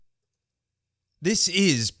This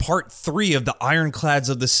is part 3 of the Ironclads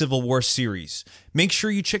of the Civil War series. Make sure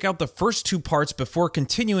you check out the first 2 parts before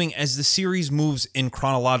continuing as the series moves in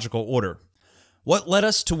chronological order. What led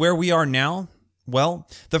us to where we are now? Well,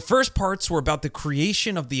 the first parts were about the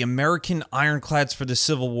creation of the American ironclads for the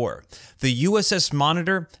Civil War, the USS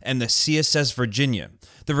Monitor and the CSS Virginia.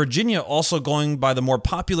 The Virginia also going by the more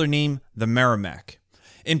popular name, the Merrimack.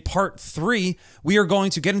 In part 3, we are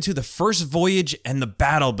going to get into the first voyage and the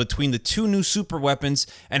battle between the 2 new superweapons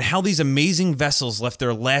and how these amazing vessels left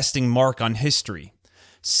their lasting mark on history.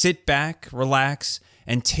 Sit back, relax,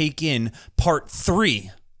 and take in part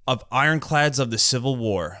 3 of Ironclads of the Civil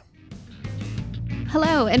War.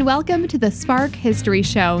 Hello, and welcome to the Spark History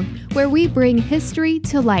Show, where we bring history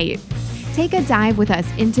to light. Take a dive with us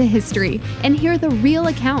into history and hear the real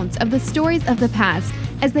accounts of the stories of the past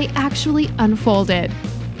as they actually unfolded.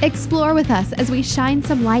 Explore with us as we shine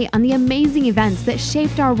some light on the amazing events that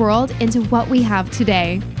shaped our world into what we have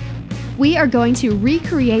today. We are going to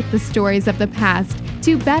recreate the stories of the past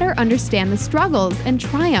to better understand the struggles and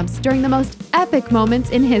triumphs during the most epic moments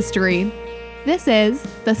in history. This is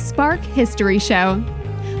the Spark History Show.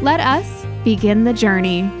 Let us begin the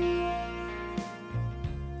journey.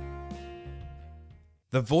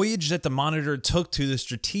 The voyage that the Monitor took to the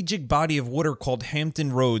strategic body of water called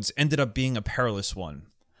Hampton Roads ended up being a perilous one.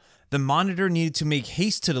 The Monitor needed to make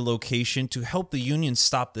haste to the location to help the Union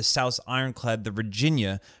stop the South's ironclad, the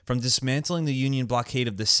Virginia, from dismantling the Union blockade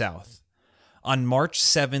of the South. On March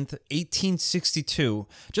 7, 1862,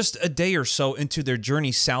 just a day or so into their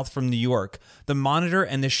journey south from New York, the Monitor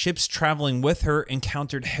and the ships traveling with her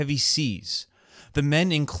encountered heavy seas. The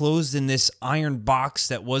men enclosed in this iron box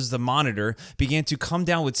that was the Monitor began to come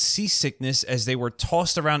down with seasickness as they were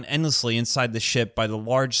tossed around endlessly inside the ship by the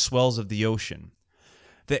large swells of the ocean.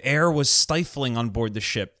 The air was stifling on board the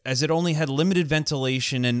ship, as it only had limited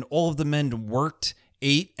ventilation and all of the men worked,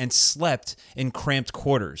 ate, and slept in cramped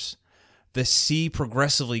quarters. The sea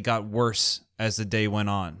progressively got worse as the day went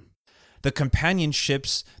on. The companion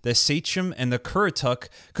ships, the Sachem and the Currituck,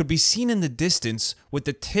 could be seen in the distance with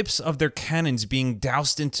the tips of their cannons being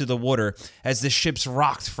doused into the water as the ships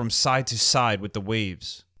rocked from side to side with the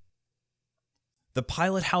waves. The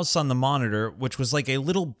pilot house on the Monitor, which was like a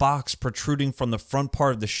little box protruding from the front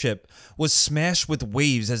part of the ship, was smashed with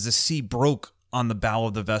waves as the sea broke on the bow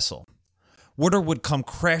of the vessel. Water would come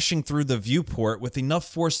crashing through the viewport with enough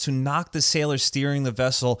force to knock the sailor steering the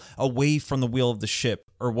vessel away from the wheel of the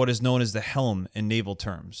ship, or what is known as the helm in naval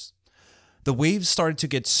terms. The waves started to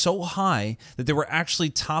get so high that they were actually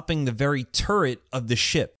topping the very turret of the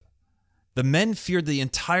ship. The men feared the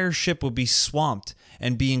entire ship would be swamped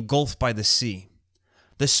and be engulfed by the sea.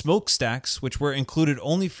 The smokestacks, which were included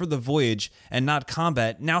only for the voyage and not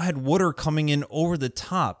combat, now had water coming in over the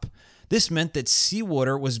top. This meant that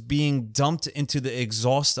seawater was being dumped into the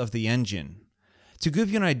exhaust of the engine. To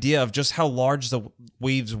give you an idea of just how large the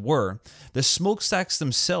waves were, the smokestacks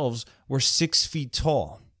themselves were 6 feet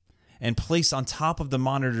tall and placed on top of the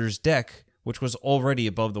Monitor's deck, which was already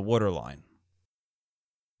above the waterline.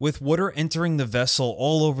 With water entering the vessel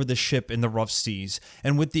all over the ship in the rough seas,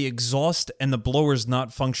 and with the exhaust and the blowers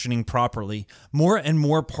not functioning properly, more and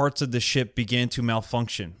more parts of the ship began to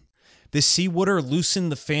malfunction. The seawater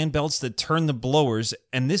loosened the fan belts that turned the blowers,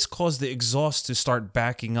 and this caused the exhaust to start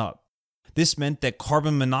backing up. This meant that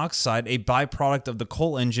carbon monoxide, a byproduct of the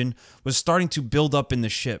coal engine, was starting to build up in the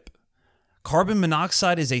ship. Carbon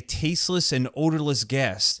monoxide is a tasteless and odorless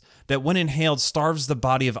gas that when inhaled starves the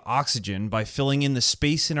body of oxygen by filling in the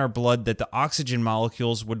space in our blood that the oxygen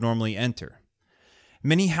molecules would normally enter.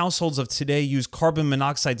 Many households of today use carbon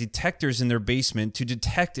monoxide detectors in their basement to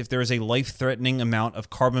detect if there is a life-threatening amount of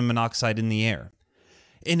carbon monoxide in the air.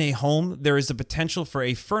 In a home, there is the potential for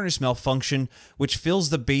a furnace malfunction which fills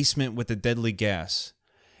the basement with a deadly gas.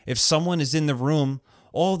 If someone is in the room,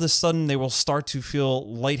 all of a sudden they will start to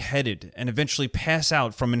feel lightheaded and eventually pass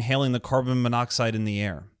out from inhaling the carbon monoxide in the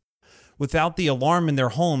air. Without the alarm in their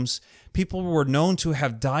homes, people were known to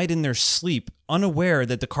have died in their sleep, unaware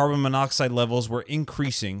that the carbon monoxide levels were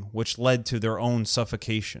increasing, which led to their own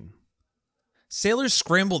suffocation. Sailors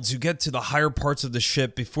scrambled to get to the higher parts of the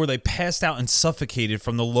ship before they passed out and suffocated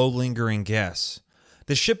from the low lingering gas.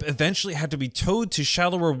 The ship eventually had to be towed to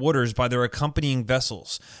shallower waters by their accompanying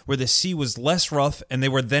vessels, where the sea was less rough and they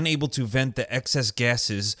were then able to vent the excess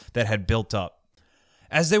gases that had built up.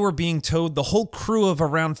 As they were being towed, the whole crew of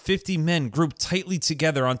around 50 men grouped tightly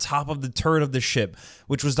together on top of the turret of the ship,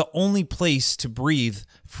 which was the only place to breathe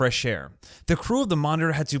fresh air. The crew of the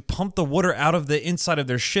Monitor had to pump the water out of the inside of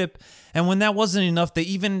their ship, and when that wasn't enough, they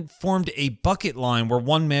even formed a bucket line where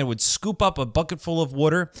one man would scoop up a bucket full of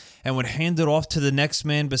water and would hand it off to the next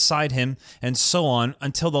man beside him, and so on,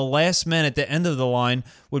 until the last man at the end of the line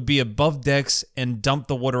would be above decks and dump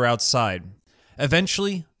the water outside.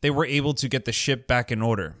 Eventually, they were able to get the ship back in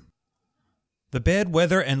order. The bad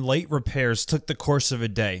weather and late repairs took the course of a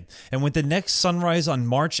day, and with the next sunrise on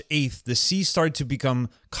March 8th, the sea started to become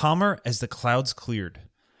calmer as the clouds cleared.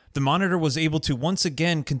 The Monitor was able to once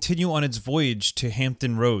again continue on its voyage to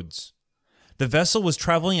Hampton Roads. The vessel was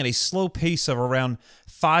traveling at a slow pace of around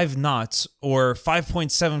 5 knots, or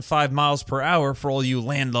 5.75 miles per hour for all you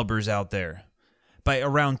landlubbers out there. By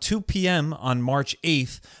around 2 p.m. on March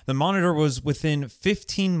 8th, the Monitor was within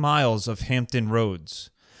 15 miles of Hampton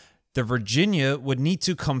Roads. The Virginia would need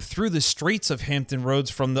to come through the Straits of Hampton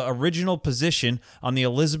Roads from the original position on the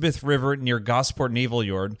Elizabeth River near Gosport Naval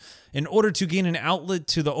Yard in order to gain an outlet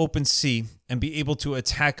to the open sea and be able to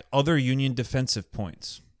attack other Union defensive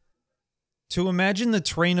points. To imagine the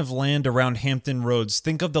terrain of land around Hampton Roads,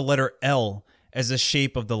 think of the letter L as the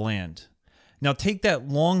shape of the land. Now take that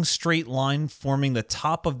long straight line forming the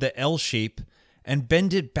top of the L shape and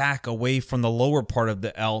bend it back away from the lower part of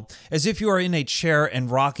the L as if you are in a chair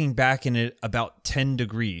and rocking back in it about 10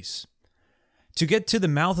 degrees. To get to the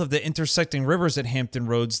mouth of the intersecting rivers at Hampton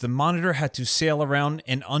Roads, the Monitor had to sail around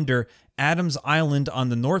and under Adams Island on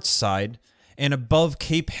the north side and above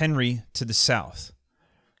Cape Henry to the south.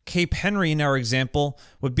 Cape Henry, in our example,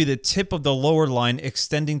 would be the tip of the lower line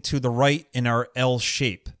extending to the right in our L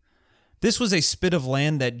shape. This was a spit of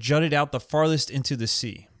land that jutted out the farthest into the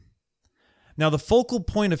sea. Now, the focal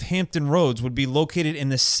point of Hampton Roads would be located in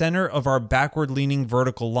the center of our backward-leaning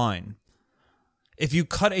vertical line. If you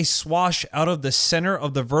cut a swash out of the center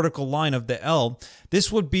of the vertical line of the L,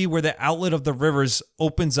 this would be where the outlet of the rivers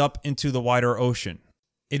opens up into the wider ocean.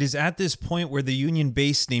 It is at this point where the Union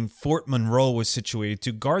base named Fort Monroe was situated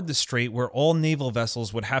to guard the strait where all naval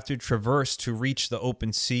vessels would have to traverse to reach the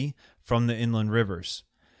open sea from the inland rivers.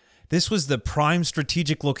 This was the prime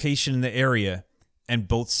strategic location in the area, and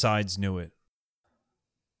both sides knew it.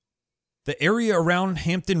 The area around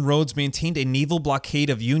Hampton Roads maintained a naval blockade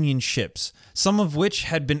of Union ships, some of which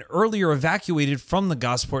had been earlier evacuated from the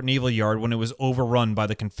Gosport Naval Yard when it was overrun by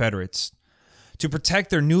the Confederates. To protect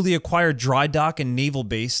their newly acquired dry dock and naval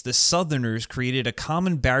base, the Southerners created a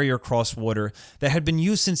common barrier across water that had been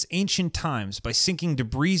used since ancient times by sinking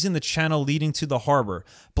debris in the channel leading to the harbor,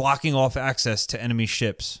 blocking off access to enemy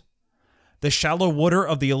ships. The shallow water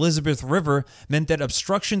of the Elizabeth River meant that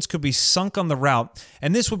obstructions could be sunk on the route,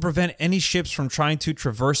 and this would prevent any ships from trying to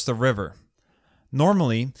traverse the river.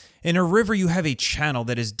 Normally, in a river you have a channel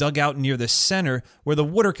that is dug out near the center where the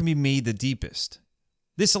water can be made the deepest.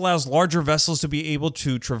 This allows larger vessels to be able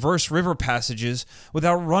to traverse river passages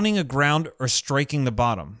without running aground or striking the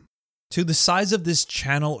bottom. To the sides of this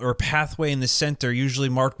channel or pathway in the center, usually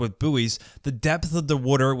marked with buoys, the depth of the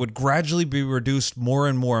water would gradually be reduced more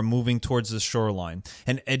and more moving towards the shoreline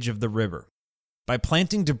and edge of the river. By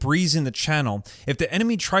planting debris in the channel, if the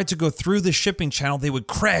enemy tried to go through the shipping channel, they would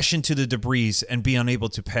crash into the debris and be unable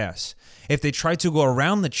to pass. If they tried to go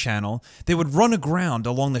around the channel, they would run aground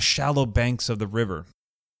along the shallow banks of the river.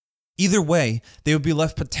 Either way, they would be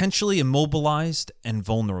left potentially immobilized and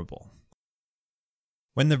vulnerable.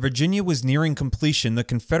 When the Virginia was nearing completion, the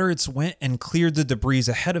Confederates went and cleared the debris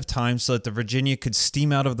ahead of time so that the Virginia could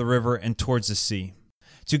steam out of the river and towards the sea.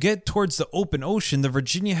 To get towards the open ocean, the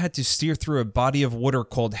Virginia had to steer through a body of water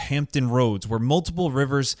called Hampton Roads, where multiple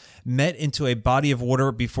rivers met into a body of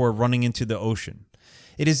water before running into the ocean.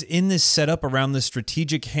 It is in this setup around the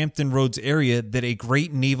strategic Hampton Roads area that a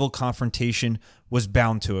great naval confrontation was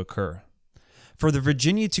bound to occur. For the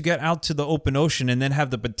Virginia to get out to the open ocean and then have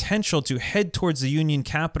the potential to head towards the Union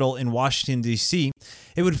capital in Washington, D.C.,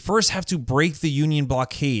 it would first have to break the Union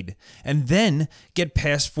blockade and then get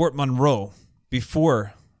past Fort Monroe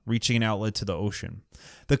before reaching an outlet to the ocean.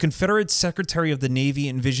 The Confederate Secretary of the Navy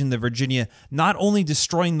envisioned the Virginia not only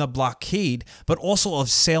destroying the blockade, but also of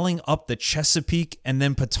sailing up the Chesapeake and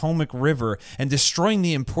then Potomac River and destroying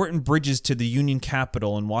the important bridges to the Union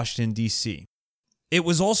capital in Washington, D.C. It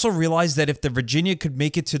was also realized that if the Virginia could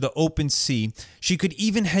make it to the open sea, she could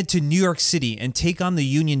even head to New York City and take on the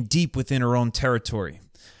Union deep within her own territory.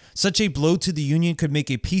 Such a blow to the Union could make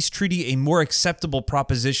a peace treaty a more acceptable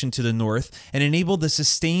proposition to the North and enable the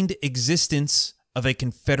sustained existence of a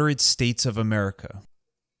Confederate States of America.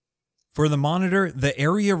 For the Monitor, the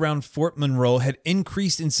area around Fort Monroe had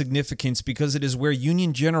increased in significance because it is where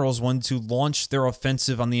Union generals wanted to launch their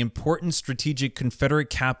offensive on the important strategic Confederate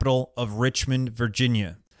capital of Richmond,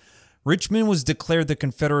 Virginia. Richmond was declared the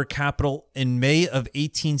Confederate capital in May of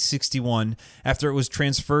 1861 after it was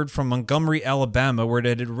transferred from Montgomery, Alabama, where it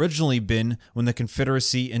had originally been when the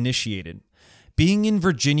Confederacy initiated. Being in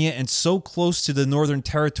Virginia and so close to the Northern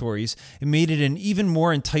Territories, it made it an even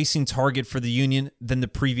more enticing target for the Union than the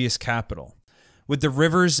previous capital. With the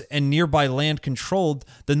rivers and nearby land controlled,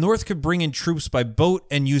 the North could bring in troops by boat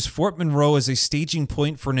and use Fort Monroe as a staging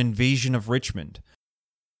point for an invasion of Richmond.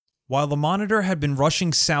 While the Monitor had been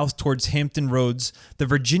rushing south towards Hampton Roads, the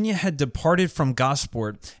Virginia had departed from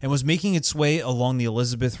Gosport and was making its way along the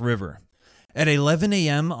Elizabeth River. At 11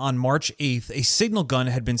 a.m. on March 8th, a signal gun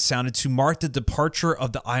had been sounded to mark the departure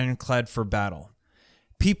of the ironclad for battle.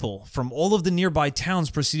 People from all of the nearby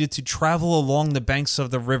towns proceeded to travel along the banks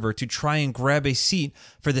of the river to try and grab a seat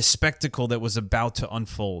for the spectacle that was about to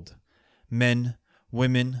unfold. Men,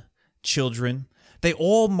 women, children, they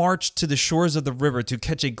all marched to the shores of the river to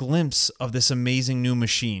catch a glimpse of this amazing new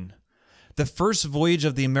machine. The first voyage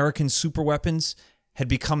of the American superweapons had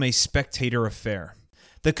become a spectator affair.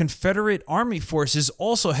 The Confederate Army forces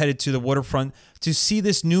also headed to the waterfront to see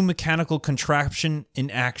this new mechanical contraption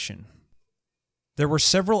in action. There were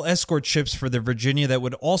several escort ships for the Virginia that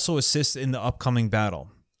would also assist in the upcoming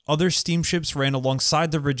battle. Other steamships ran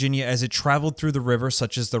alongside the Virginia as it traveled through the river,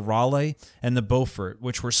 such as the Raleigh and the Beaufort,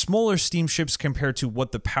 which were smaller steamships compared to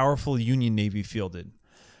what the powerful Union Navy fielded.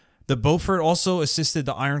 The Beaufort also assisted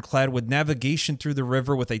the ironclad with navigation through the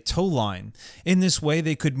river with a tow line. In this way,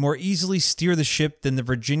 they could more easily steer the ship than the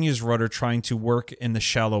Virginia's rudder trying to work in the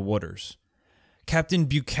shallow waters. Captain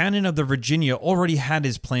Buchanan of the Virginia already had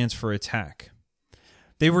his plans for attack.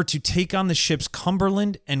 They were to take on the ships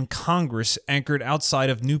Cumberland and Congress anchored outside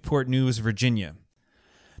of Newport News, Virginia.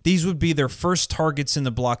 These would be their first targets in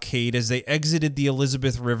the blockade as they exited the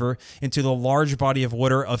Elizabeth River into the large body of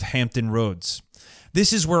water of Hampton Roads.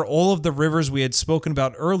 This is where all of the rivers we had spoken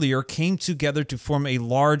about earlier came together to form a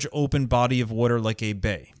large open body of water like a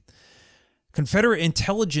bay. Confederate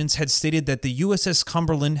intelligence had stated that the USS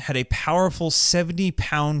Cumberland had a powerful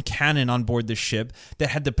 70-pound cannon on board the ship that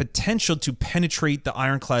had the potential to penetrate the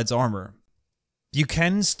ironclad's armor.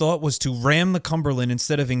 Buchanan's thought was to ram the Cumberland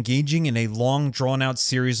instead of engaging in a long, drawn-out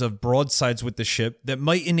series of broadsides with the ship that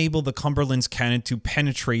might enable the Cumberland's cannon to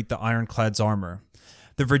penetrate the ironclad's armor.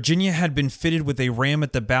 The Virginia had been fitted with a ram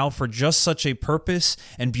at the bow for just such a purpose,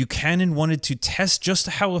 and Buchanan wanted to test just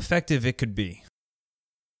how effective it could be.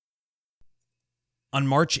 On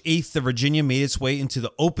March 8th, the Virginia made its way into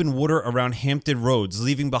the open water around Hampton Roads,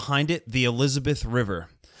 leaving behind it the Elizabeth River.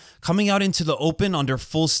 Coming out into the open under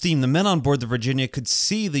full steam, the men on board the Virginia could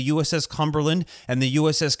see the USS Cumberland and the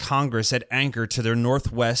USS Congress at anchor to their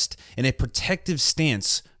northwest in a protective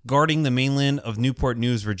stance, guarding the mainland of Newport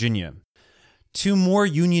News, Virginia. Two more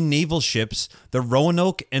Union naval ships, the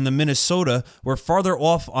Roanoke and the Minnesota, were farther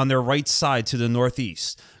off on their right side to the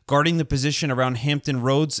northeast, guarding the position around Hampton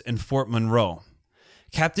Roads and Fort Monroe.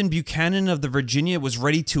 Captain Buchanan of the Virginia was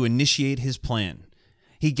ready to initiate his plan.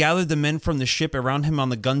 He gathered the men from the ship around him on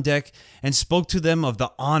the gun deck and spoke to them of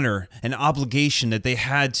the honor and obligation that they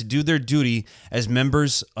had to do their duty as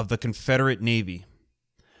members of the Confederate Navy.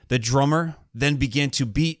 The drummer then began to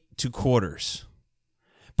beat to quarters.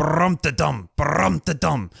 Brum-da-dum,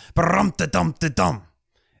 brum-da-dum, brum-da-dum-da-dum.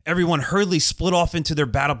 Everyone hurriedly split off into their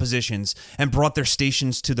battle positions and brought their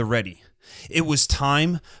stations to the ready. It was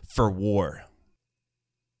time for war.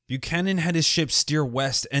 Buchanan had his ship steer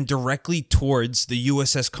west and directly towards the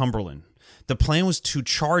USS Cumberland. The plan was to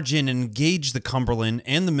charge in and engage the Cumberland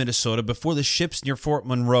and the Minnesota before the ships near Fort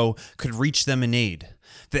Monroe could reach them in aid.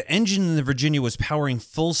 The engine in the Virginia was powering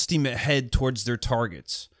full steam ahead towards their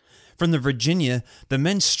targets. From the Virginia, the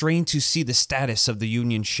men strained to see the status of the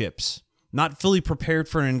Union ships. Not fully prepared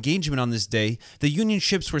for an engagement on this day, the Union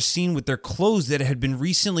ships were seen with their clothes that had been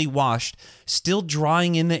recently washed, still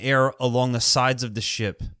drying in the air along the sides of the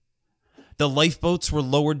ship. The lifeboats were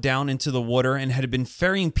lowered down into the water and had been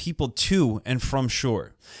ferrying people to and from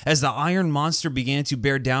shore. As the iron monster began to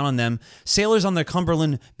bear down on them, sailors on the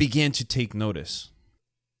Cumberland began to take notice.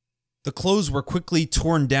 The clothes were quickly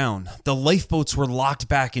torn down. The lifeboats were locked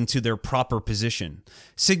back into their proper position.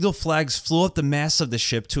 Signal flags flew up the masts of the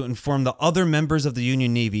ship to inform the other members of the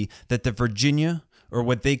Union Navy that the Virginia, or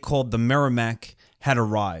what they called the Merrimac, had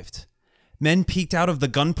arrived. Men peeked out of the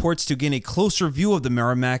gun ports to gain a closer view of the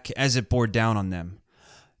Merrimac as it bore down on them.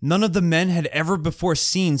 None of the men had ever before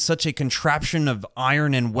seen such a contraption of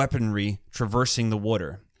iron and weaponry traversing the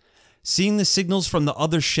water. Seeing the signals from the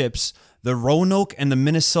other ships, The Roanoke and the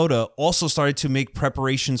Minnesota also started to make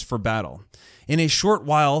preparations for battle. In a short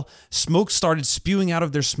while, smoke started spewing out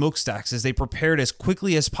of their smokestacks as they prepared as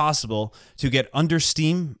quickly as possible to get under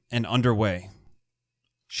steam and underway.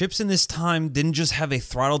 Ships in this time didn't just have a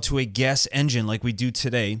throttle to a gas engine like we do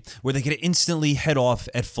today, where they could instantly head off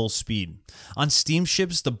at full speed. On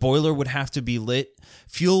steamships, the boiler would have to be lit,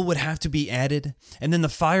 fuel would have to be added, and then the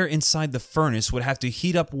fire inside the furnace would have to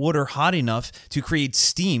heat up water hot enough to create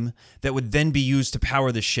steam that would then be used to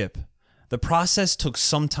power the ship. The process took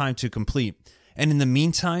some time to complete, and in the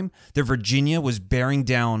meantime, the Virginia was bearing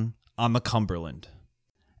down on the Cumberland.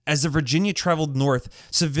 As the Virginia traveled north,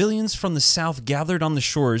 civilians from the south gathered on the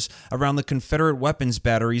shores around the Confederate weapons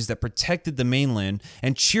batteries that protected the mainland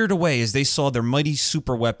and cheered away as they saw their mighty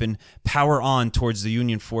superweapon power on towards the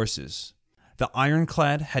Union forces. The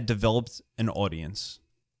ironclad had developed an audience.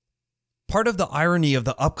 Part of the irony of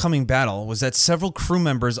the upcoming battle was that several crew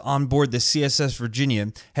members on board the CSS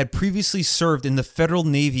Virginia had previously served in the Federal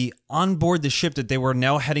Navy on board the ship that they were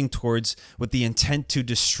now heading towards with the intent to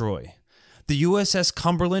destroy. The USS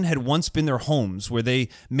Cumberland had once been their homes, where they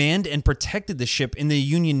manned and protected the ship in the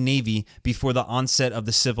Union Navy before the onset of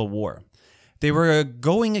the Civil War. They were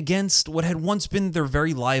going against what had once been their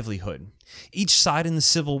very livelihood. Each side in the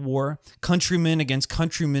Civil War, countryman against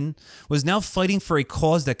countryman, was now fighting for a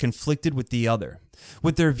cause that conflicted with the other.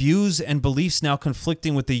 With their views and beliefs now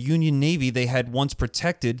conflicting with the Union Navy they had once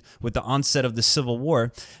protected with the onset of the Civil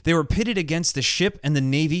War, they were pitted against the ship and the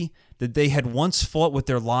Navy that they had once fought with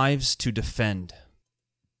their lives to defend.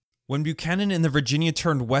 When Buchanan and the Virginia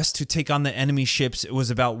turned west to take on the enemy ships, it was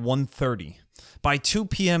about 1:30. By 2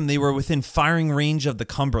 p.m., they were within firing range of the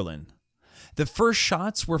Cumberland. The first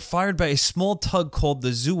shots were fired by a small tug called the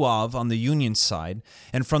Zouave on the Union side,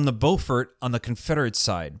 and from the Beaufort on the Confederate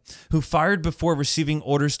side, who fired before receiving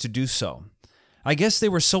orders to do so. I guess they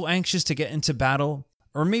were so anxious to get into battle,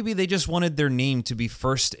 or maybe they just wanted their name to be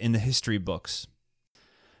first in the history books.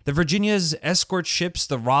 The Virginia's escort ships,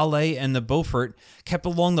 the Raleigh and the Beaufort, kept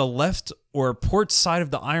along the left or port side of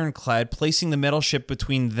the ironclad, placing the metal ship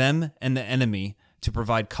between them and the enemy to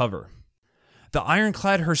provide cover. The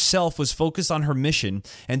ironclad herself was focused on her mission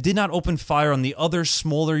and did not open fire on the other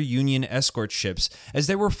smaller Union escort ships, as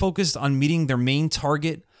they were focused on meeting their main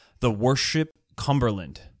target, the warship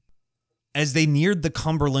Cumberland. As they neared the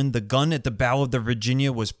Cumberland, the gun at the bow of the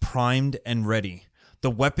Virginia was primed and ready. The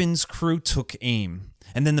weapons crew took aim,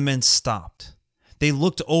 and then the men stopped. They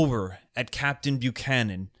looked over at Captain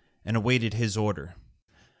Buchanan and awaited his order.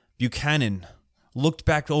 Buchanan looked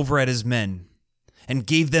back over at his men and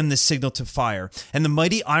gave them the signal to fire, and the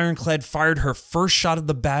mighty ironclad fired her first shot of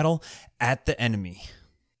the battle at the enemy.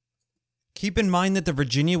 Keep in mind that the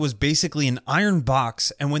Virginia was basically an iron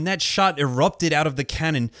box, and when that shot erupted out of the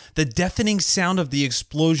cannon, the deafening sound of the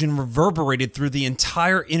explosion reverberated through the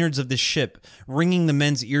entire innards of the ship, ringing the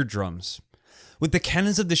men's eardrums. With the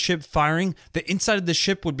cannons of the ship firing, the inside of the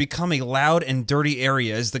ship would become a loud and dirty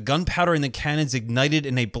area as the gunpowder in the cannons ignited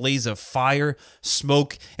in a blaze of fire,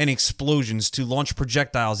 smoke, and explosions to launch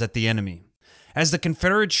projectiles at the enemy. As the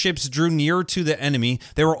Confederate ships drew nearer to the enemy,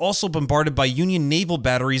 they were also bombarded by Union naval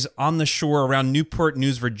batteries on the shore around Newport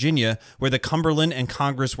News, Virginia, where the Cumberland and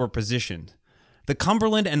Congress were positioned. The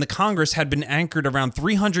Cumberland and the Congress had been anchored around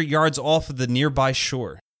 300 yards off of the nearby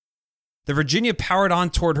shore. The Virginia powered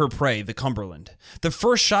on toward her prey, the Cumberland. The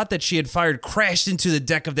first shot that she had fired crashed into the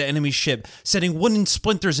deck of the enemy ship, sending wooden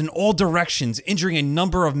splinters in all directions, injuring a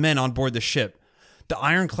number of men on board the ship. The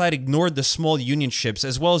ironclad ignored the small Union ships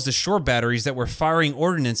as well as the shore batteries that were firing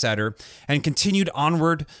ordnance at her and continued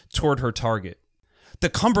onward toward her target. The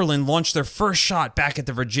Cumberland launched their first shot back at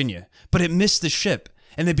the Virginia, but it missed the ship,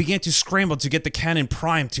 and they began to scramble to get the cannon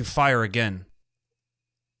primed to fire again.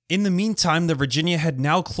 In the meantime, the Virginia had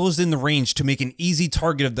now closed in the range to make an easy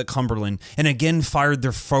target of the Cumberland and again fired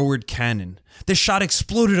their forward cannon. The shot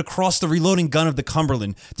exploded across the reloading gun of the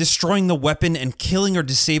Cumberland, destroying the weapon and killing or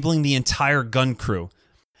disabling the entire gun crew.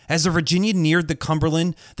 As the Virginia neared the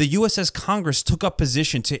Cumberland, the USS Congress took up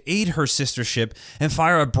position to aid her sister ship and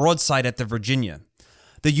fire a broadside at the Virginia.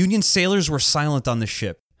 The Union sailors were silent on the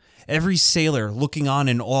ship, every sailor looking on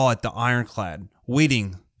in awe at the ironclad,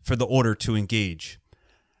 waiting for the order to engage.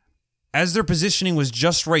 As their positioning was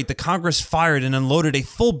just right, the Congress fired and unloaded a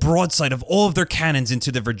full broadside of all of their cannons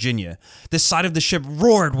into the Virginia. The side of the ship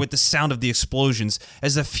roared with the sound of the explosions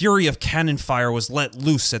as the fury of cannon fire was let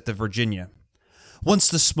loose at the Virginia. Once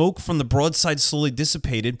the smoke from the broadside slowly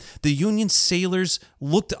dissipated, the Union sailors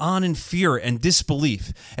looked on in fear and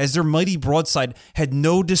disbelief as their mighty broadside had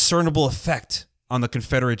no discernible effect on the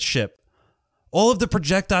Confederate ship. All of the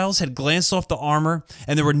projectiles had glanced off the armor,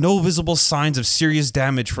 and there were no visible signs of serious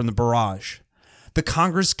damage from the barrage. The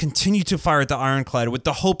Congress continued to fire at the ironclad with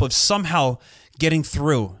the hope of somehow getting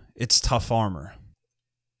through its tough armor.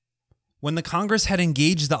 When the Congress had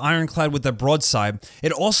engaged the ironclad with a broadside,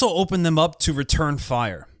 it also opened them up to return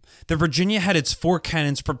fire. The Virginia had its 4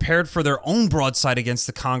 cannons prepared for their own broadside against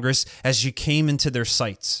the Congress as she came into their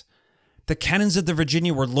sights. The cannons of the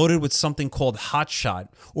Virginia were loaded with something called hot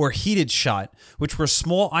shot, or heated shot, which were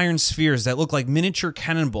small iron spheres that looked like miniature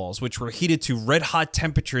cannonballs, which were heated to red-hot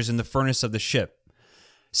temperatures in the furnace of the ship.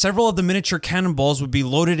 Several of the miniature cannonballs would be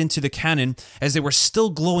loaded into the cannon as they were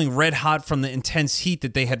still glowing red-hot from the intense heat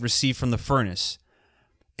that they had received from the furnace.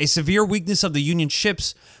 A severe weakness of the Union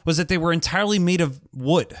ships was that they were entirely made of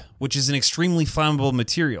wood, which is an extremely flammable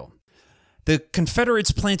material. The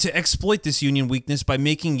Confederates planned to exploit this Union weakness by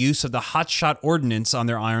making use of the hot-shot ordnance on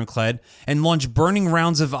their ironclad and launch burning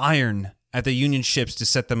rounds of iron at the Union ships to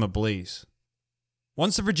set them ablaze.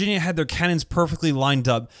 Once the Virginia had their cannons perfectly lined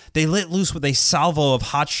up, they let loose with a salvo of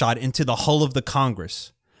hot shot into the hull of the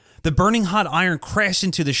Congress. The burning hot iron crashed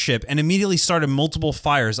into the ship and immediately started multiple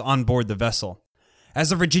fires on board the vessel. As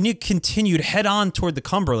the Virginia continued head-on toward the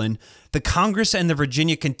Cumberland, the Congress and the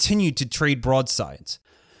Virginia continued to trade broadsides.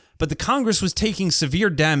 But the Congress was taking severe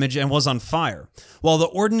damage and was on fire, while the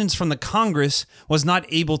ordnance from the Congress was not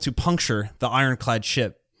able to puncture the ironclad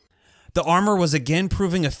ship. The armor was again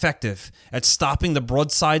proving effective at stopping the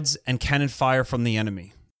broadsides and cannon fire from the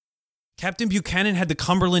enemy. Captain Buchanan had the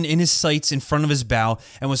Cumberland in his sights in front of his bow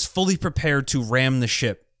and was fully prepared to ram the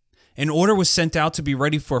ship. An order was sent out to be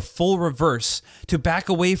ready for full reverse to back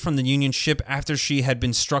away from the Union ship after she had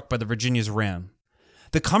been struck by the Virginia's ram.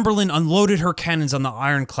 The Cumberland unloaded her cannons on the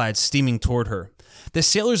ironclad steaming toward her. The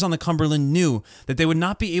sailors on the Cumberland knew that they would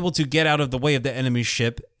not be able to get out of the way of the enemy's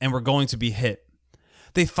ship and were going to be hit.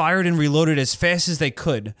 They fired and reloaded as fast as they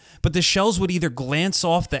could, but the shells would either glance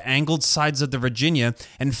off the angled sides of the Virginia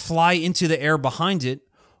and fly into the air behind it,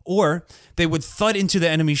 or they would thud into the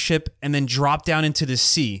enemy ship and then drop down into the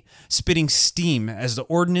sea, spitting steam as the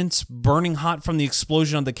ordnance, burning hot from the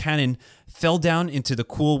explosion of the cannon, fell down into the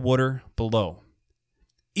cool water below.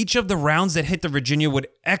 Each of the rounds that hit the Virginia would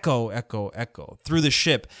echo through the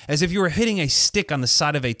ship as if you were hitting a stick on the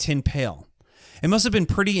side of a tin pail. It must have been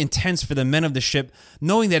pretty intense for the men of the ship,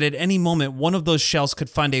 knowing that at any moment one of those shells could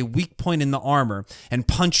find a weak point in the armor and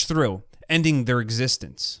punch through, ending their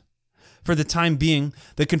existence. For the time being,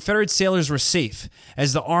 the Confederate sailors were safe,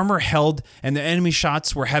 as the armor held and the enemy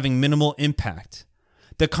shots were having minimal impact.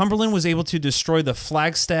 The Cumberland was able to destroy the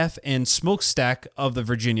flagstaff and smokestack of the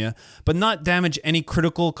Virginia, but not damage any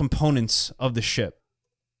critical components of the ship.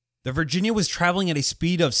 The Virginia was traveling at a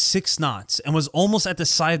speed of 6 knots and was almost at the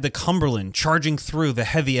side of the Cumberland, charging through the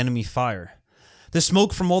heavy enemy fire. The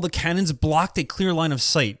smoke from all the cannons blocked a clear line of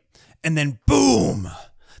sight, and then boom!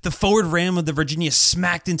 The forward ram of the Virginia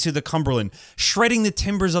smacked into the Cumberland, shredding the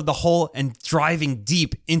timbers of the hull and driving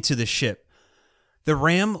deep into the ship. The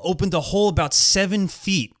ram opened a hole about 7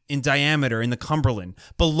 feet in diameter in the Cumberland,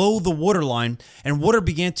 below the waterline, and water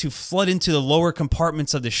began to flood into the lower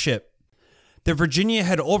compartments of the ship. The Virginia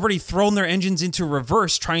had already thrown their engines into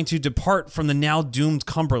reverse, trying to depart from the now doomed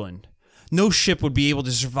Cumberland. No ship would be able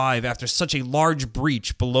to survive after such a large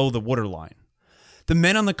breach below the waterline. The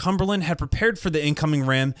men on the Cumberland had prepared for the incoming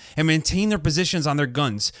ram and maintained their positions on their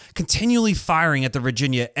guns, continually firing at the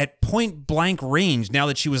Virginia at point-blank range now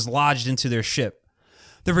that she was lodged into their ship.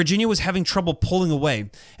 The Virginia was having trouble pulling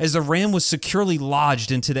away, as the ram was securely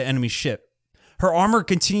lodged into the enemy ship. Her armor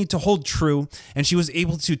continued to hold true, and she was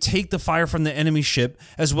able to take the fire from the enemy ship,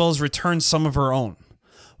 as well as return some of her own.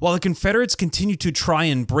 While the Confederates continued to try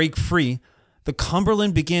and break free, the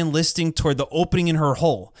Cumberland began listing toward the opening in her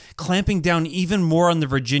hull, clamping down even more on the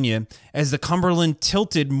Virginia as the Cumberland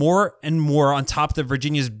tilted more and more on top of the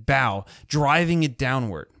Virginia's bow, driving it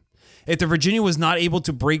downward. If the Virginia was not able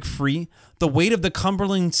to break free, the weight of the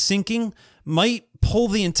Cumberland sinking might pull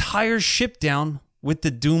the entire ship down with the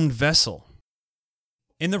doomed vessel.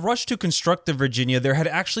 In the rush to construct the Virginia, there had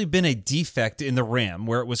actually been a defect in the ram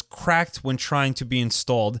where it was cracked when trying to be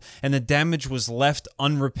installed, and the damage was left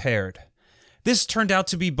unrepaired. This turned out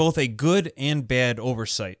to be both a good and bad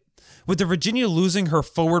oversight. With the Virginia losing her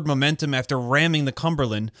forward momentum after ramming the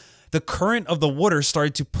Cumberland, the current of the water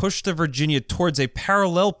started to push the Virginia towards a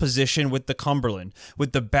parallel position with the Cumberland,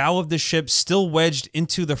 with the bow of the ship still wedged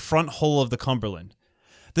into the front hull of the Cumberland.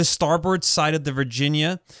 The starboard side of the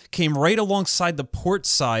Virginia came right alongside the port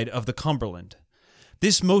side of the Cumberland.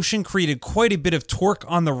 This motion created quite a bit of torque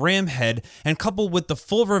on the ram head, and coupled with the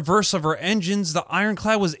full reverse of her engines, the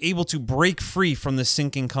ironclad was able to break free from the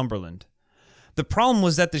sinking Cumberland. The The problem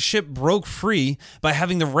was that the ship broke free by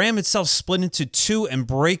having the ram itself split into two and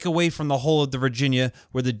break away from the hull of the Virginia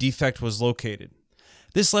where the defect was located.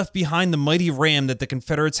 This left behind the mighty ram that the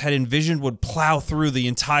Confederates had envisioned would plow through the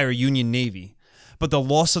entire Union Navy. But the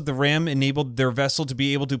loss of the ram enabled their vessel to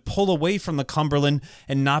be able to pull away from the Cumberland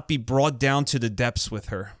and not be brought down to the depths with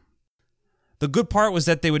her. The good part was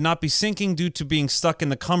that they would not be sinking due to being stuck in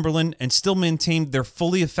the Cumberland and still maintained their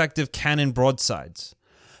fully effective cannon broadsides.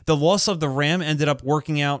 The loss of the ram ended up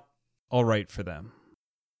working out all right for them.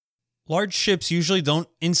 Large ships usually don't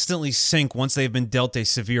instantly sink once they have been dealt a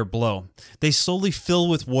severe blow. They slowly fill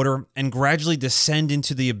with water and gradually descend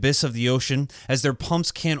into the abyss of the ocean as their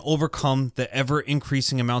pumps can't overcome the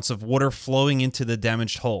ever-increasing amounts of water flowing into the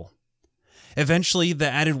damaged hull. Eventually, the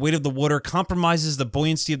added weight of the water compromises the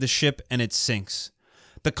buoyancy of the ship and it sinks.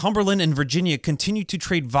 The Cumberland and Virginia continued to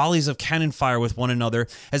trade volleys of cannon fire with one another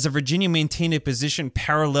as the Virginia maintained a position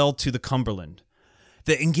parallel to the Cumberland.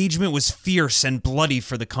 The engagement was fierce and bloody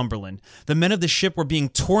for the Cumberland. The men of the ship were being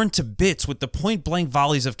torn to bits with the point-blank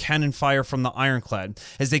volleys of cannon fire from the ironclad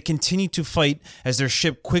as they continued to fight as their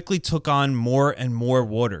ship quickly took on more and more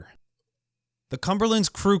water. The Cumberland's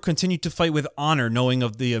crew continued to fight with honor, knowing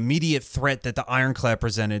of the immediate threat that the ironclad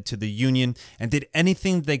presented to the Union, and did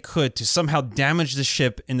anything they could to somehow damage the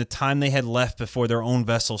ship in the time they had left before their own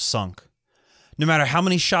vessel sunk. No matter how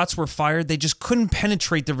many shots were fired, they just couldn't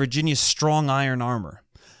penetrate the Virginia's strong iron armor.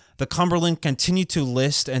 The Cumberland continued to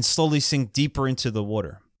list and slowly sink deeper into the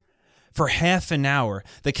water. For half an hour,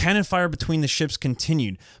 the cannon fire between the ships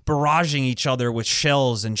continued, barraging each other with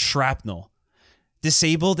shells and shrapnel.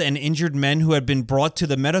 Disabled and injured men who had been brought to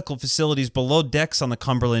the medical facilities below decks on the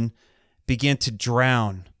Cumberland began to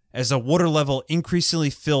drown as the water level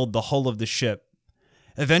increasingly filled the hull of the ship.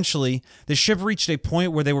 Eventually, the ship reached a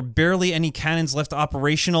point where there were barely any cannons left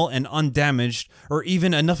operational and undamaged, or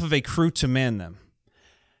even enough of a crew to man them.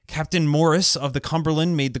 Captain Morris of the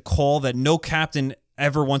Cumberland made the call that no captain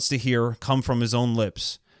ever wants to hear come from his own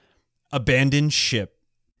lips. Abandon ship.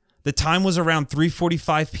 The time was around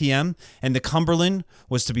 3:45 p.m., and the Cumberland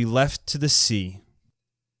was to be left to the sea.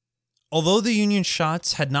 Although the Union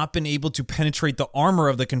shots had not been able to penetrate the armor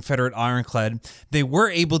of the Confederate ironclad, they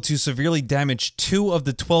were able to severely damage 2 of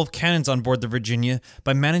the 12 cannons on board the Virginia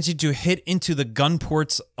by managing to hit into the gun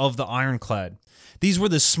ports of the ironclad. These were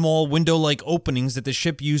the small window-like openings that the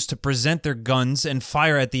ship used to present their guns and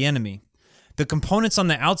fire at the enemy. The components on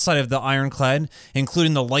the outside of the ironclad,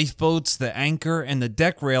 including the lifeboats, the anchor, and the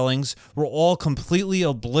deck railings, were all completely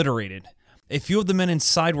obliterated. A few of the men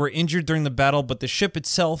inside were injured during the battle, but the ship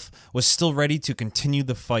itself was still ready to continue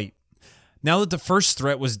the fight. Now that the first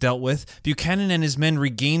threat was dealt with, Buchanan and his men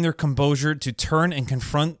regained their composure to turn and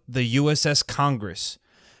confront the USS Congress.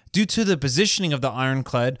 Due to the positioning of the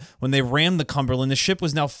ironclad, when they rammed the Cumberland, the ship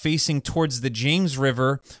was now facing towards the James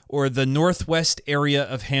River or the northwest area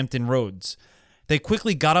of Hampton Roads. They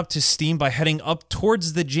quickly got up to steam by heading up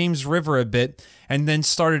towards the James River a bit and then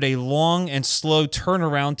started a long and slow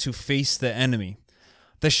turnaround to face the enemy.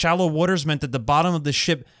 The shallow waters meant that the bottom of the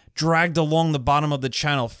ship dragged along the bottom of the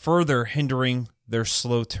channel, further hindering their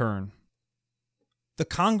slow turn. The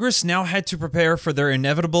Congress now had to prepare for their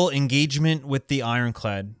inevitable engagement with the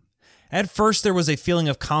ironclad. At first, there was a feeling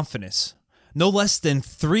of confidence. No less than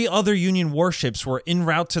 3 other Union warships were en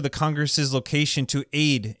route to the Congress's location to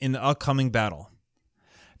aid in the upcoming battle.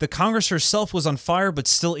 The Congress herself was on fire but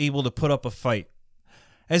still able to put up a fight.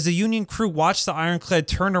 As the Union crew watched the ironclad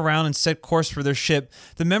turn around and set course for their ship,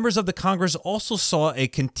 the members of the Congress also saw a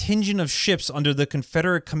contingent of ships under the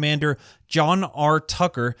Confederate commander John R.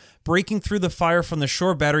 Tucker breaking through the fire from the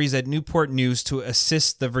shore batteries at Newport News to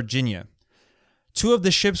assist the Virginia. 2 of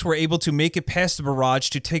the ships were able to make it past the barrage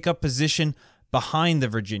to take up position behind the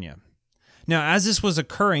Virginia. Now, as this was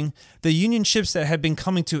occurring, the Union ships that had been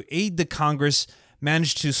coming to aid the Congress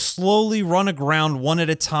managed to slowly run aground one at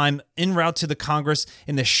a time en route to the Congress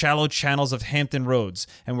in the shallow channels of Hampton Roads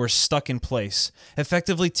and were stuck in place.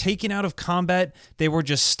 Effectively taken out of combat, they were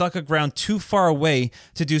just stuck aground too far away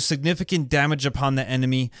to do significant damage upon the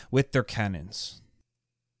enemy with their cannons.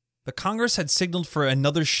 The Congress had signaled for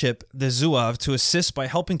another ship, the Zouave, to assist by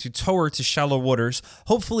helping to tow her to shallow waters,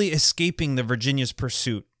 hopefully escaping the Virginia's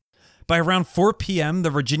pursuit. By around 4 p.m., the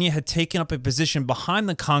Virginia had taken up a position behind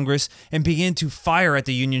the Congress and began to fire at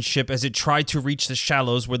the Union ship as it tried to reach the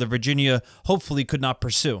shallows where the Virginia hopefully could not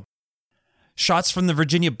pursue. Shots from the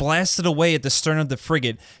Virginia blasted away at the stern of the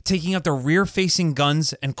frigate, taking out the rear-facing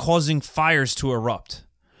guns and causing fires to erupt.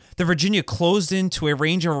 The Virginia closed in to a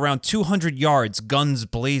range of around 200 yards, guns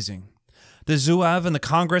blazing. The Zouave and the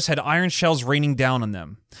Congress had iron shells raining down on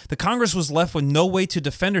them. The Congress was left with no way to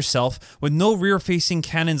defend herself, with no rear-facing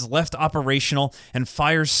cannons left operational and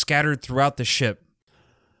fires scattered throughout the ship.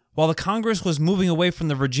 While the Congress was moving away from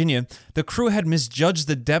the Virginia, the crew had misjudged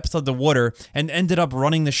the depth of the water and ended up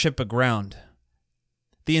running the ship aground.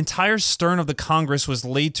 The entire stern of the Congress was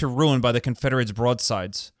laid to ruin by the Confederates'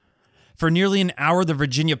 broadsides. For nearly an hour, the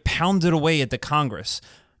Virginia pounded away at the Congress.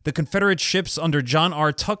 The Confederate ships under John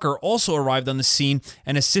R. Tucker also arrived on the scene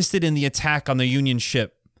and assisted in the attack on the Union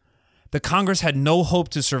ship. The Congress had no hope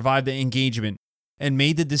to survive the engagement and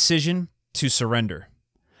made the decision to surrender.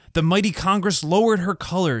 The mighty Congress lowered her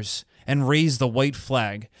colors and raised the white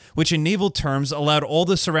flag, which in naval terms allowed all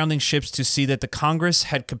the surrounding ships to see that the Congress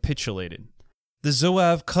had capitulated. The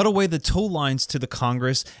Zouave cut away the tow lines to the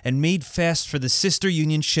Congress and made fast for the sister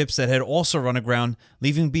Union ships that had also run aground,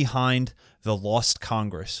 leaving behind the lost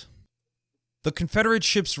Congress. The Confederate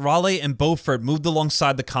ships Raleigh and Beaufort moved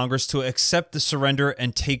alongside the Congress to accept the surrender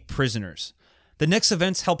and take prisoners. The next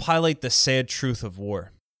events help highlight the sad truth of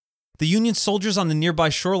war. The Union soldiers on the nearby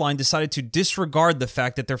shoreline decided to disregard the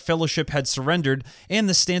fact that their fellowship had surrendered and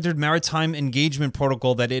the standard maritime engagement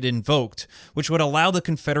protocol that it invoked, which would allow the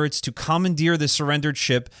Confederates to commandeer the surrendered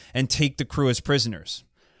ship and take the crew as prisoners.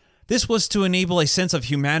 This was to enable a sense of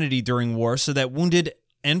humanity during war so that wounded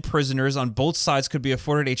and prisoners on both sides could be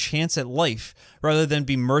afforded a chance at life rather than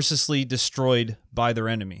be mercilessly destroyed by their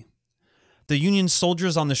enemy. The Union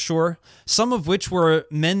soldiers on the shore, some of which were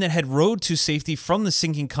men that had rowed to safety from the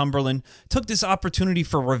sinking Cumberland, took this opportunity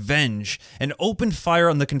for revenge and opened fire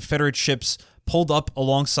on the Confederate ships pulled up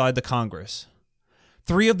alongside the Congress.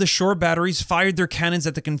 3 of the shore batteries fired their cannons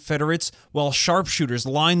at the Confederates while sharpshooters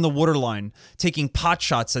lined the waterline, taking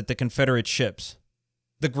potshots at the Confederate ships.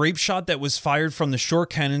 The grape shot that was fired from the shore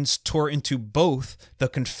cannons tore into both the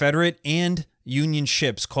Confederate and Union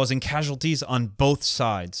ships, causing casualties on both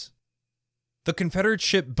sides. The Confederate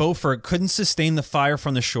ship Beaufort couldn't sustain the fire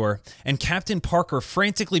from the shore, and Captain Parker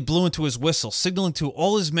frantically blew into his whistle, signaling to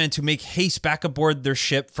all his men to make haste back aboard their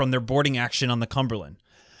ship from their boarding action on the Cumberland.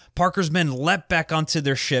 Parker's men leapt back onto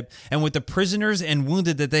their ship, and with the prisoners and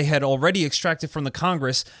wounded that they had already extracted from the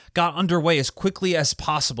Congress, got underway as quickly as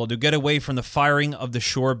possible to get away from the firing of the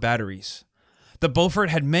shore batteries. The Beaufort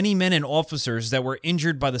had many men and officers that were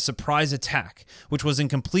injured by the surprise attack, which was in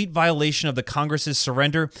complete violation of the Congress's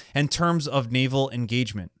surrender and terms of naval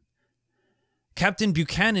engagement. Captain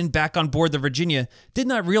Buchanan, back on board the Virginia, did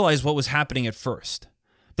not realize what was happening at first.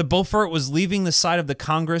 The Beaufort was leaving the side of the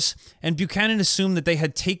Congress, and Buchanan assumed that they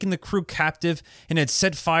had taken the crew captive and had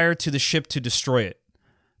set fire to the ship to destroy it.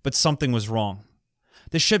 But something was wrong.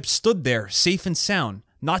 The ship stood there, safe and sound,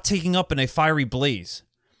 not taking up in a fiery blaze.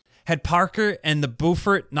 Had Parker and the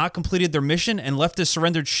Beaufort not completed their mission and left the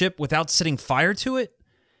surrendered ship without setting fire to it?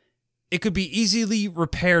 It could be easily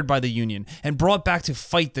repaired by the Union and brought back to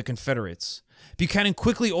fight the Confederates. Buchanan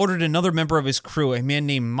quickly ordered another member of his crew, a man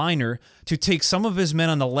named Miner, to take some of his men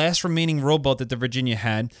on the last remaining rowboat that the Virginia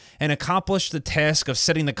had and accomplish the task of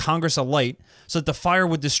setting the Congress alight so that the fire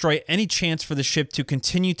would destroy any chance for the ship to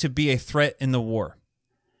continue to be a threat in the war.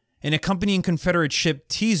 An accompanying Confederate ship,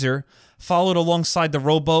 Teaser, followed alongside the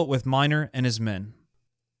rowboat with Miner and his men.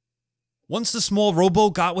 Once the small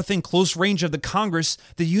rowboat got within close range of the Congress,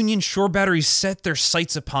 the Union shore batteries set their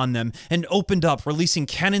sights upon them and opened up, releasing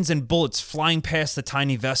cannons and bullets flying past the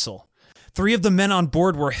tiny vessel. 3 of the men on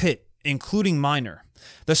board were hit, including Miner.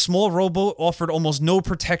 The small rowboat offered almost no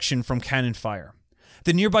protection from cannon fire.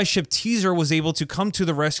 The nearby ship Teaser was able to come to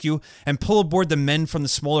the rescue and pull aboard the men from the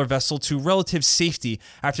smaller vessel to relative safety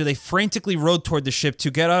after they frantically rowed toward the ship to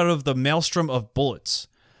get out of the maelstrom of bullets.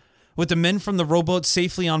 With the men from the rowboat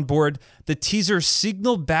safely on board, the Teaser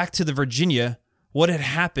signaled back to the Virginia what had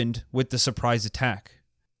happened with the surprise attack.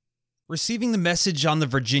 Receiving the message on the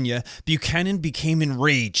Virginia, Buchanan became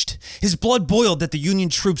enraged. His blood boiled that the Union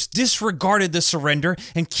troops disregarded the surrender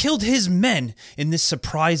and killed his men in this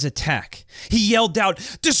surprise attack. He yelled out,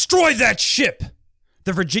 "Destroy that ship!"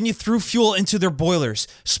 The Virginia threw fuel into their boilers.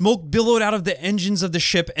 Smoke billowed out of the engines of the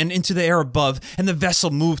ship and into the air above, and the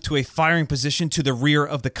vessel moved to a firing position to the rear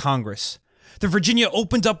of the Congress. The Virginia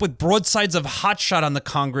opened up with broadsides of hot shot on the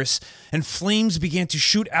Congress, and flames began to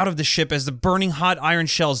shoot out of the ship as the burning hot iron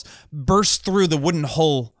shells burst through the wooden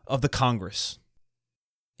hull of the Congress.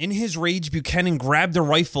 In his rage, Buchanan grabbed a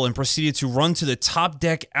rifle and proceeded to run to the top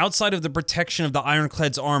deck outside of the protection of the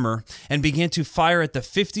ironclad's armor and began to fire at the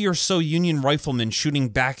 50 or so Union riflemen shooting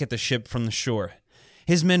back at the ship from the shore.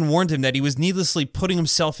 His men warned him that he was needlessly putting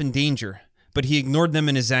himself in danger, but he ignored them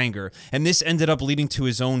in his anger, and this ended up leading to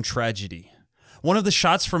his own tragedy. One of the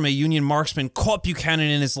shots from a Union marksman caught Buchanan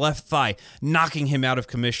in his left thigh, knocking him out of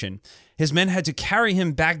commission. His men had to carry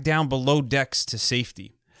him back down below decks to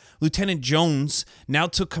safety. Lieutenant Jones now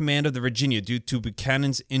took command of the Virginia due to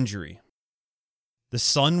Buchanan's injury. The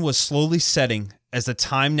sun was slowly setting as the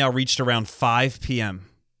time now reached around 5 p.m.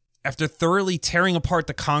 After thoroughly tearing apart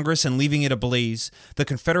the Congress and leaving it ablaze, the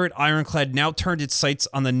Confederate ironclad now turned its sights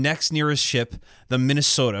on the next nearest ship, the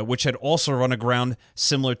Minnesota, which had also run aground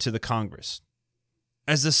similar to the Congress.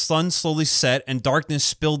 As the sun slowly set and darkness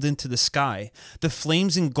spilled into the sky, the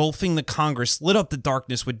flames engulfing the Congress lit up the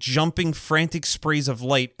darkness with jumping, frantic sprays of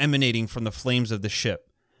light emanating from the flames of the ship.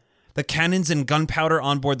 The cannons and gunpowder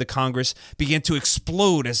on board the Congress began to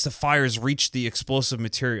explode as the fires reached the explosive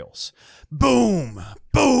materials. Boom!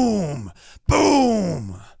 Boom!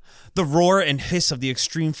 Boom! The roar and hiss of the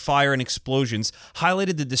extreme fire and explosions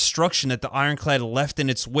highlighted the destruction that the ironclad left in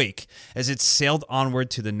its wake as it sailed onward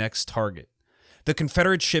to the next target. The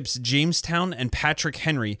Confederate ships Jamestown and Patrick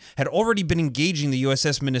Henry had already been engaging the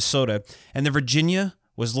USS Minnesota, and the Virginia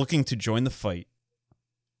was looking to join the fight.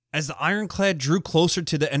 As the ironclad drew closer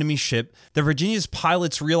to the enemy ship, the Virginia's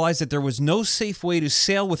pilots realized that there was no safe way to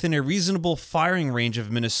sail within a reasonable firing range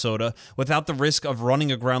of Minnesota without the risk of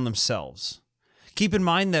running aground themselves. Keep in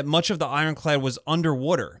mind that much of the ironclad was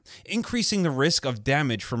underwater, increasing the risk of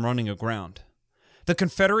damage from running aground. The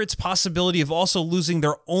Confederates' possibility of also losing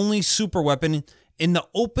their only superweapon in the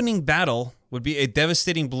opening battle would be a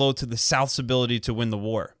devastating blow to the South's ability to win the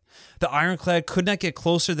war. The ironclad could not get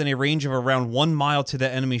closer than a range of around 1 mile to the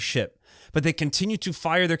enemy ship, but they continued to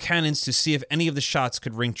fire their cannons to see if any of the shots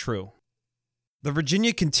could ring true. The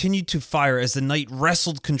Virginia continued to fire as the night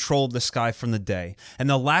wrestled control of the sky from the day, and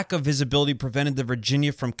the lack of visibility prevented the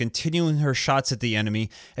Virginia from continuing her shots at the enemy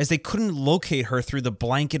as they couldn't locate her through the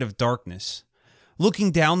blanket of darkness.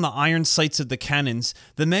 Looking down the iron sights of the cannons,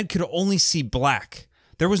 the men could only see black.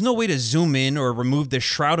 There was no way to zoom in or remove the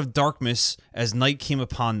shroud of darkness as night came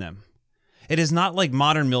upon them. It is not like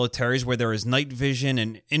modern militaries where there is night vision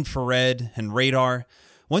and infrared and radar.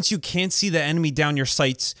 Once you can't see the enemy down your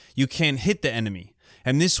sights, you can't hit the enemy,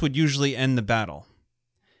 and this would usually end the battle.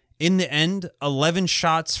 In the end, 11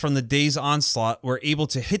 shots from the day's onslaught were able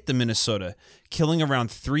to hit the Minnesota, killing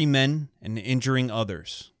around 3 men and injuring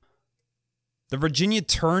others. The Virginia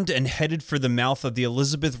turned and headed for the mouth of the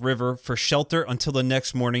Elizabeth River for shelter until the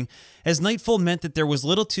next morning, as nightfall meant that there was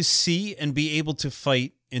little to see and be able to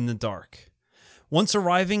fight in the dark. Once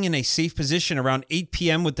arriving in a safe position around 8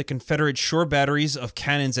 p.m. with the Confederate shore batteries of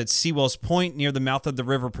cannons at Sewell's Point near the mouth of the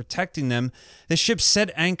river protecting them, the ship set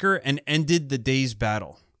anchor and ended the day's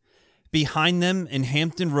battle. Behind them in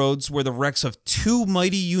Hampton Roads were the wrecks of 2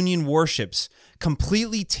 mighty Union warships,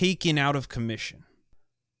 completely taken out of commission.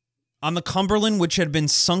 On the Cumberland, which had been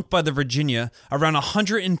sunk by the Virginia, around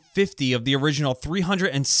 150 of the original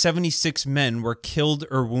 376 men were killed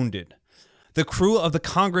or wounded. The crew of the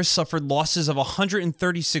Congress suffered losses of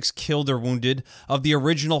 136 killed or wounded of the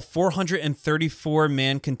original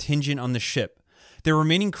 434-man contingent on the ship. The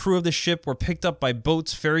remaining crew of the ship were picked up by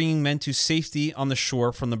boats ferrying men to safety on the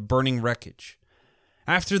shore from the burning wreckage.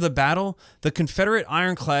 After the battle, the Confederate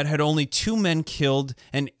ironclad had only 2 men killed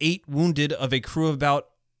and 8 wounded of a crew of about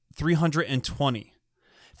 320.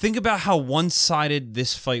 Think about how one-sided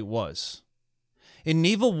this fight was. In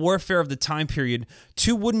naval warfare of the time period,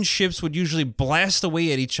 2 wooden ships would usually blast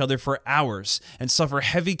away at each other for hours and suffer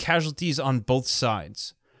heavy casualties on both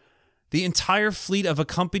sides. The entire fleet of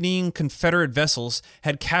accompanying Confederate vessels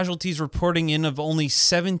had casualties reporting in of only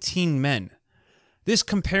 17 men. This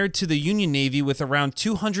compared to the Union Navy with around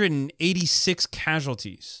 286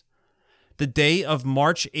 casualties. The day of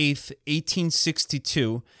March 8,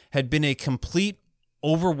 1862, had been a complete,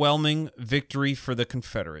 overwhelming victory for the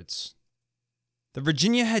Confederates. The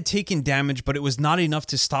Virginia had taken damage, but it was not enough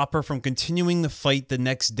to stop her from continuing the fight the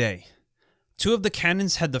next day. 2 of the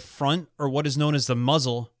cannons had the front, or what is known as the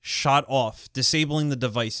muzzle, shot off, disabling the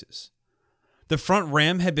devices. The front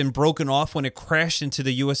ram had been broken off when it crashed into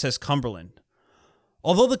the USS Cumberland.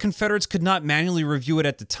 Although the Confederates could not manually review it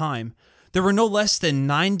at the time, there were no less than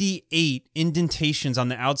 98 indentations on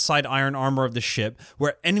the outside iron armor of the ship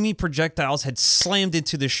where enemy projectiles had slammed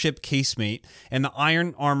into the ship casemate and the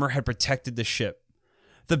iron armor had protected the ship.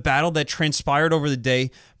 The battle that transpired over the day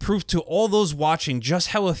proved to all those watching just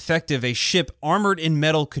how effective a ship armored in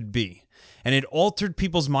metal could be, and it altered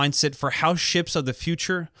people's mindset for how ships of the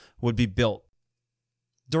future would be built.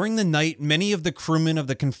 During the night, many of the crewmen of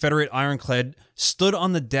the Confederate ironclad stood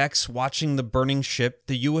on the decks watching the burning ship,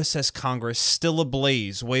 the USS Congress, still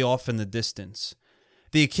ablaze way off in the distance.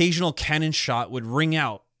 The occasional cannon shot would ring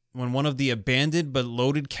out when one of the abandoned but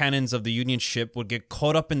loaded cannons of the Union ship would get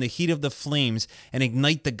caught up in the heat of the flames and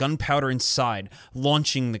ignite the gunpowder inside,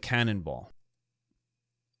 launching the cannonball.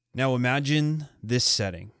 Now imagine this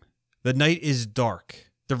setting. The night is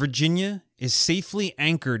dark. The Virginia is safely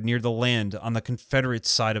anchored near the land on the Confederate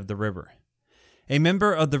side of the river. A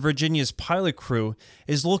member of the Virginia's pilot crew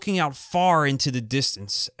is looking out far into the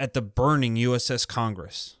distance at the burning USS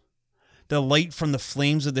Congress. The light from the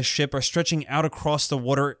flames of the ship are stretching out across the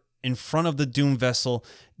water in front of the doomed vessel,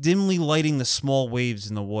 dimly lighting the small waves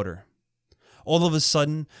in the water. All of a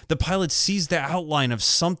sudden, the pilot sees the outline of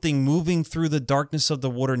something moving through the darkness of the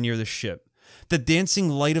water near the ship. The dancing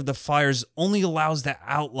light of the fires only allows the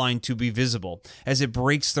outline to be visible as it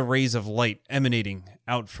breaks the rays of light emanating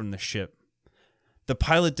out from the ship. The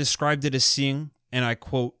pilot described it as seeing, and I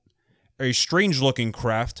quote, "a strange-looking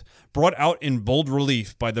craft brought out in bold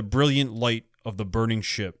relief by the brilliant light of the burning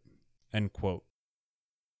ship." End quote.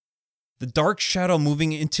 The dark shadow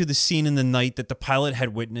moving into the scene in the night that the pilot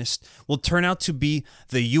had witnessed will turn out to be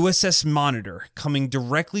the USS Monitor coming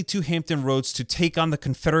directly to Hampton Roads to take on the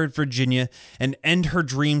Confederate Virginia and end her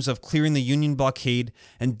dreams of clearing the Union blockade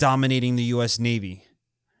and dominating the U.S. Navy.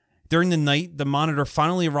 During the night, the Monitor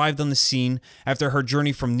finally arrived on the scene after her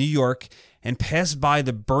journey from New York and passed by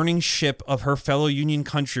the burning ship of her fellow Union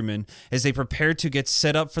countrymen as they prepared to get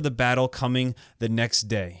set up for the battle coming the next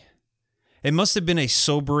day. It must have been a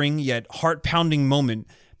sobering yet heart-pounding moment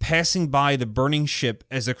passing by the burning ship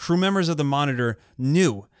as the crew members of the Monitor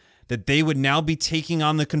knew that they would now be taking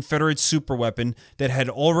on the Confederate superweapon that had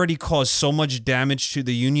already caused so much damage to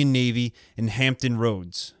the Union Navy in Hampton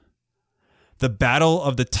Roads. The Battle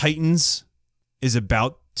of the Titans is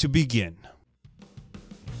about to begin.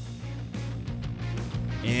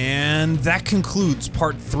 And that concludes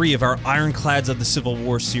part 3 of our Ironclads of the Civil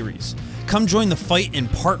War series. Come join the fight in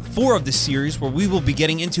part 4 of the series, where we will be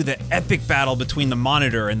getting into the epic battle between the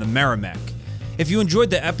Monitor and the Merrimack. If you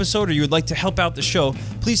enjoyed the episode or you would like to help out the show,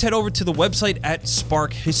 please head over to the website at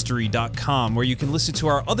sparkhistory.com, where you can listen to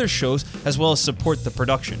our other shows as well as support the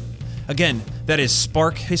production. Again, that is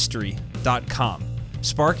sparkhistory.com.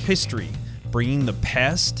 Spark History, bringing the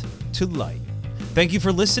past to light. Thank you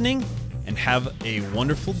for listening, and have a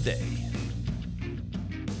wonderful day.